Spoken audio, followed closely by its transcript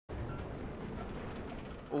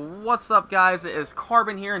What's up, guys? It is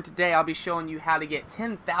Carbon here, and today I'll be showing you how to get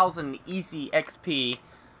 10,000 easy XP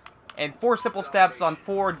in 4 simple steps on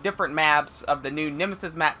 4 different maps of the new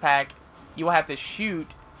Nemesis map pack. You will have to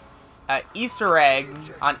shoot an Easter egg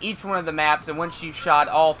on each one of the maps, and once you've shot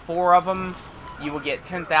all 4 of them, you will get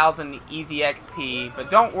 10,000 easy XP. But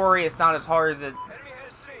don't worry, it's not as hard as it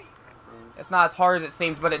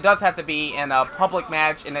seems, but it does have to be in a public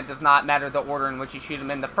match, and it does not matter the order in which you shoot them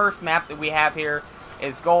in. The first map that we have here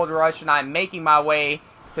is Gold Rush, and I'm making my way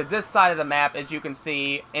to this side of the map, as you can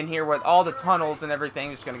see, in here with all the tunnels and everything.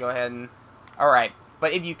 Just going to go ahead and... Alright,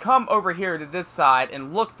 but if you come over here to this side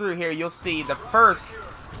and look through here, you'll see the first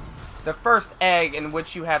egg in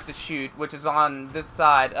which you have to shoot, which is on this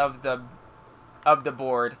side of the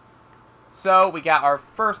board. So, we got our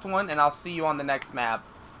first one, and I'll see you on the next map.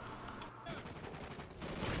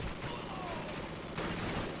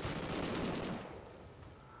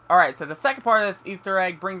 Alright, so the second part of this Easter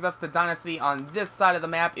egg brings us to Dynasty on this side of the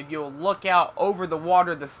map. If you'll look out over the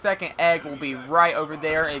water, the second egg will be right over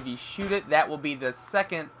there. If you shoot it, that will be the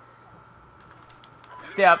second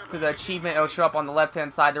step to the achievement. It'll show up on the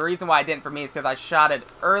left-hand side. The reason why I didn't for me is because I shot it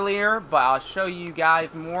earlier, but I'll show you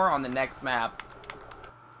guys more on the next map.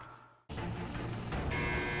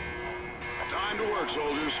 Time to work,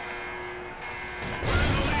 soldiers.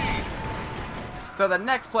 So the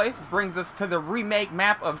next place brings us to the remake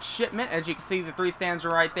map of Shipment. As you can see, the 3 stands are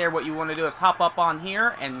right there. What you want to do is hop up on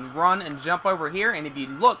here and run and jump over here. And if you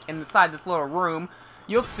look inside this little room,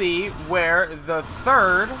 you'll see where the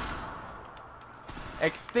third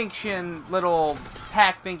extinction little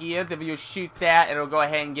pack thingy is. If you shoot that, it'll go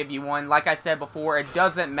ahead and give you one. Like I said before, it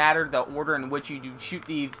doesn't matter the order in which you do shoot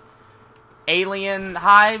these alien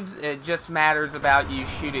hives. It just matters about you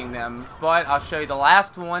shooting them. But I'll show you the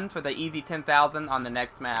last one for the easy 10,000 on the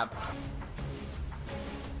next map.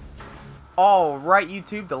 Alright,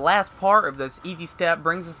 YouTube, the last part of this easy step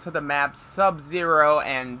brings us to the map Sub-Zero,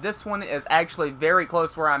 and this one is actually very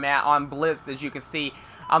close to where I'm at on Blitz. As you can see,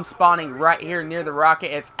 I'm spawning right here near the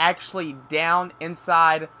rocket. It's actually down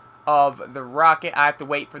inside of the rocket. I have to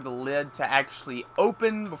wait for the lid to actually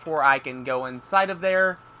open before I can go inside of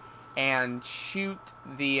there and shoot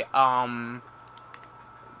the hive.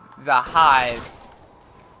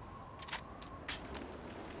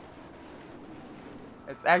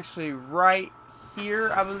 It's actually right here,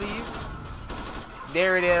 I believe.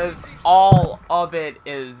 There it is. All of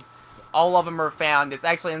them are found. It's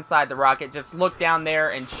actually inside the rocket. Just look down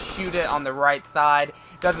there and shoot it on the right side.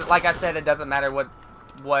 Doesn't, like I said, it doesn't matter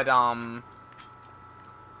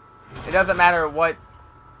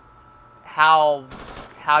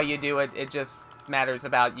how you do it. It just matters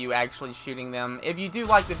about you actually shooting them. If you do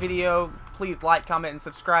like the video, please like, comment, and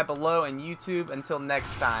subscribe below, and YouTube. Until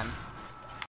next time.